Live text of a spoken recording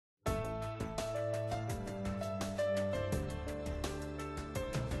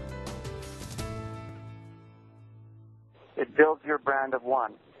it builds your brand of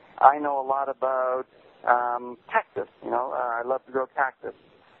one. I know a lot about cactus. I love to grow cactus.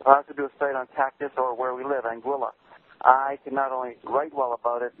 If I have to do a site on cactus or where we live, Anguilla, I can not only write well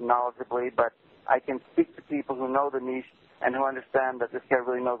about it knowledgeably, but I can speak to people who know the niche and who understand that this guy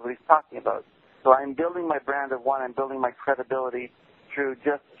really knows what he's talking about. So I'm building my brand of one. I'm building my credibility through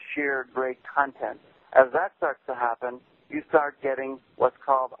just sheer great content. As that starts to happen, you start getting what's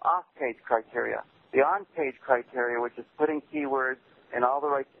called off-page criteria. The on-page criteria, which is putting keywords in all the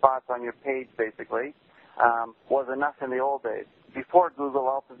right spots on your page, basically, was enough in the old days. Before Google,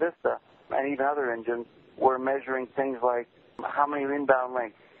 Alta Vista, and even other engines were measuring things like how many inbound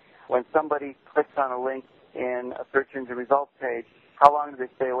links. When somebody clicks on a link in a search engine results page, how long did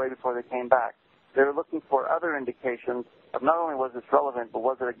they stay away before they came back? They were looking for other indications of not only was this relevant, but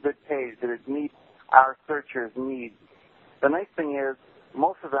was it a good page? Did it meet our searchers' needs? The nice thing is,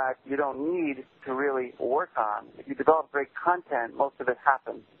 most of that you don't need to really work on. If you develop great content, most of it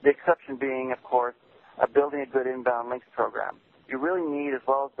happens. The exception being, of course, building a good inbound links program. You really need, as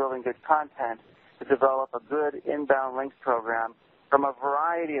well as building good content, to develop a good inbound links program from a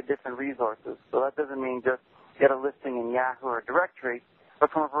variety of different resources. So that doesn't mean just get a listing in Yahoo or a directory,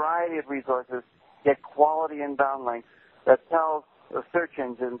 but from a variety of resources, get quality inbound links that tells the search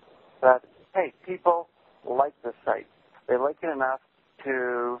engines that, hey, people like this site. They like it enough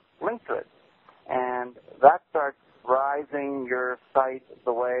to link to it. And that starts rising your site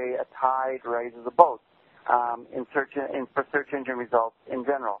the way a tide raises a boat for search engine results in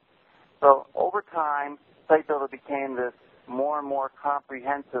general. So over time, Site Builder became this more and more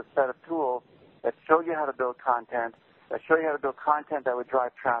comprehensive set of tools that show you how to build content, that show you how to build content that would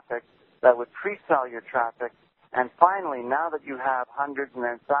drive traffic, that would pre-sell your traffic, and finally, now that you have hundreds and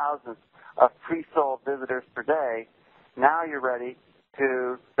then thousands of pre-sold visitors per day, now you're ready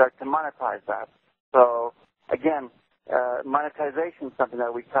to start to monetize that. So again, monetization is something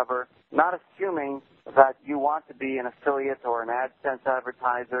that we cover, not assuming that you want to be an affiliate or an AdSense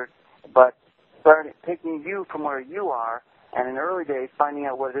advertiser, but taking you from where you are and in early days finding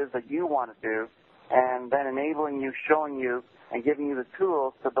out what it is that you want to do and then enabling you, showing you, and giving you the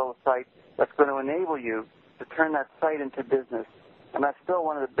tools to build a site that's going to enable you to turn that site into business. And that's still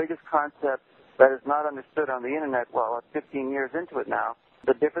one of the biggest concepts that is not understood on the Internet. Well, it's 15 years into it now,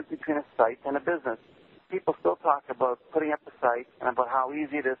 the difference between a site and a business. People still talk about putting up a site and about how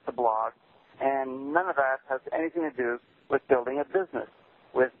easy it is to blog, and none of that has anything to do with building a business,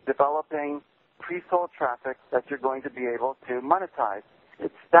 with developing pre-sold traffic that you're going to be able to monetize.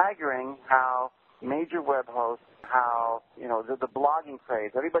 It's staggering how major web hosts, how, the blogging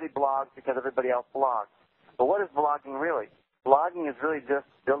craze. Everybody blogs because everybody else blogs. But what is blogging really? Blogging is really just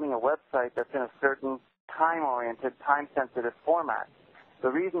building a website that's in a certain time-oriented, time-sensitive format. The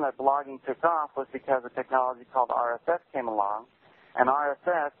reason that blogging took off was because a technology called RSS came along, and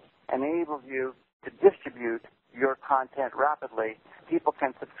RSS enables you to distribute your content rapidly. People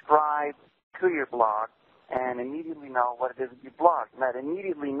can subscribe to your blog and immediately know what it is that you blog. And that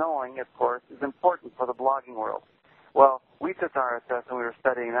immediately knowing, of course, is important for the blogging world. Well, we took RSS and we were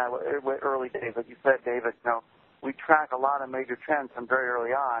studying that early days. Like you said, David, we track a lot of major trends from very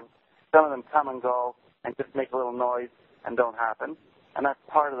early on. Some of them come and go and just make a little noise and don't happen. And that's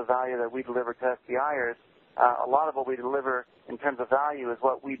part of the value that we deliver to SBIers. A lot of what we deliver in terms of value is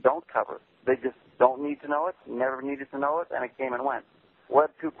what we don't cover. They just don't need to know it, never needed to know it, and it came and went. Web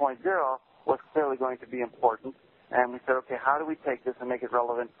 2.0 was clearly going to be important, and we said, okay, how do we take this and make it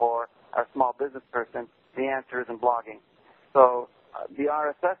relevant for our small business person? The answer is in blogging. So the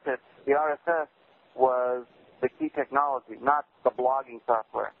RSS was the key technology, not the blogging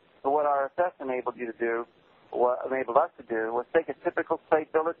software. So what RSS enabled you to do, what enabled us to do, was take a typical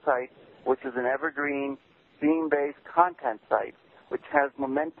site builder site, which is an evergreen, theme-based content site, which has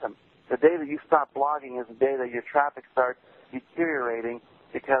momentum. The day that you stop blogging is the day that your traffic starts deteriorating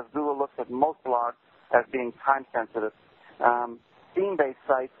because Google looks at most blogs as being time-sensitive. Theme-based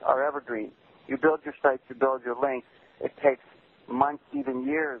sites are evergreen. You build your sites, you build your links. It takes months, even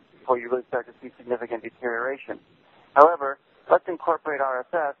years, before you really start to see significant deterioration. However, let's incorporate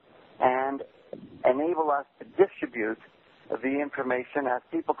RSS and enable us to distribute the information as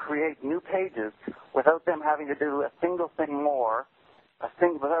people create new pages without them having to do a single thing more,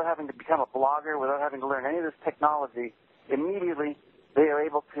 without having to become a blogger, without having to learn any of this technology. Immediately, they are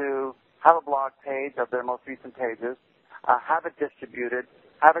able to have a blog page of their most recent pages, have it distributed,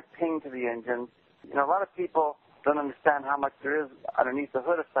 have it pinged to the engines. A lot of people don't understand how much there is underneath the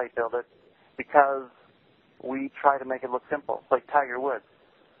hood of Site Builder because we try to make it look simple. It's like Tiger Woods.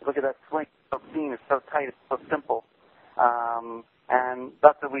 Look at that swing. It's so clean. It's so tight. It's so simple. And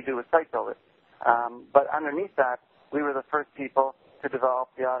that's what we do with Site Builder. But underneath that, we were the first people to develop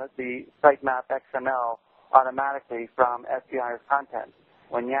the sitemap XML automatically from SBI's content.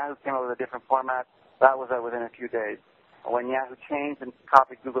 When Yahoo came out with a different format, that was out within a few days. When Yahoo changed and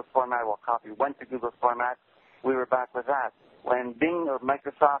copied Google's format, well, copy went to Google's format, we were back with that. When Bing or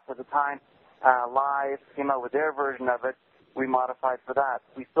Microsoft at the time, Live came out with their version of it, we modified for that.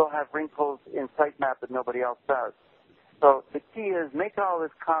 We still have wrinkles in sitemap that nobody else does. So the key is make all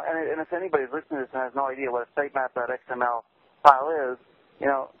this, and if anybody's listening to this and has no idea what a sitemap.xml file is,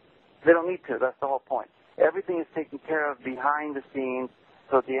 they don't need to. That's the whole point. Everything is taken care of behind the scenes,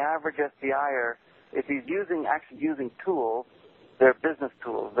 so the average SBIer, if he's actually using tools, they're business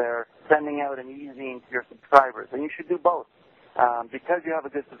tools. They're sending out an e-zine to your subscribers, and you should do both. Because you have a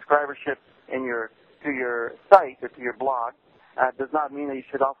good subscribership to your site or to your blog, does not mean that you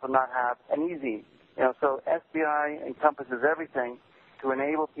should also not have an e-zine. So SBI encompasses everything to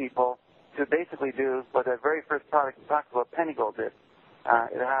enable people to basically do what that very first product we talked about, Pennygold, did.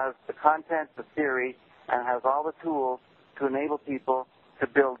 It has the content, the theory, and has all the tools to enable people to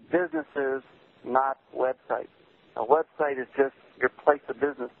build businesses, not websites. A website is just your place of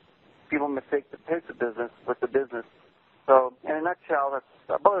business. People mistake the place of business with the business. So, in a nutshell, that's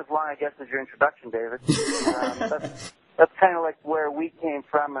about as long, I guess, as your introduction, David. That's kind of like where we came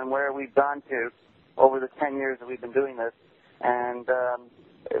from and where we've gone to over the 10 years that we've been doing this. And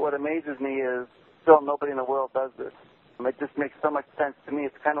what amazes me is still nobody in the world does this. It just makes so much sense to me.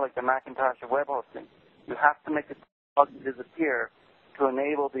 It's kind of like the Macintosh of web hosting. You have to make it disappear to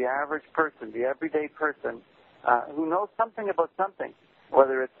enable the average person, the everyday person, who knows something about something,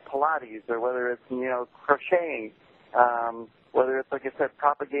 whether it's Pilates or whether it's, crocheting, whether it's, like I said,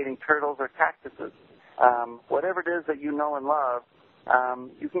 propagating turtles or cactuses. Whatever it is that you know and love,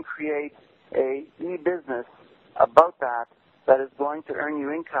 you can create a e-business about that is going to earn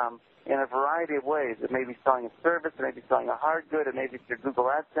you income in a variety of ways. It may be selling a service, it may be selling a hard good, it may be through Google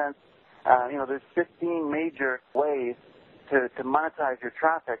AdSense. There's 15 major ways to monetize your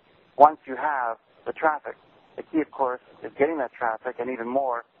traffic once you have the traffic. The key, of course, is getting that traffic and even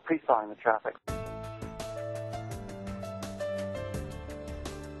more, pre-selling the traffic.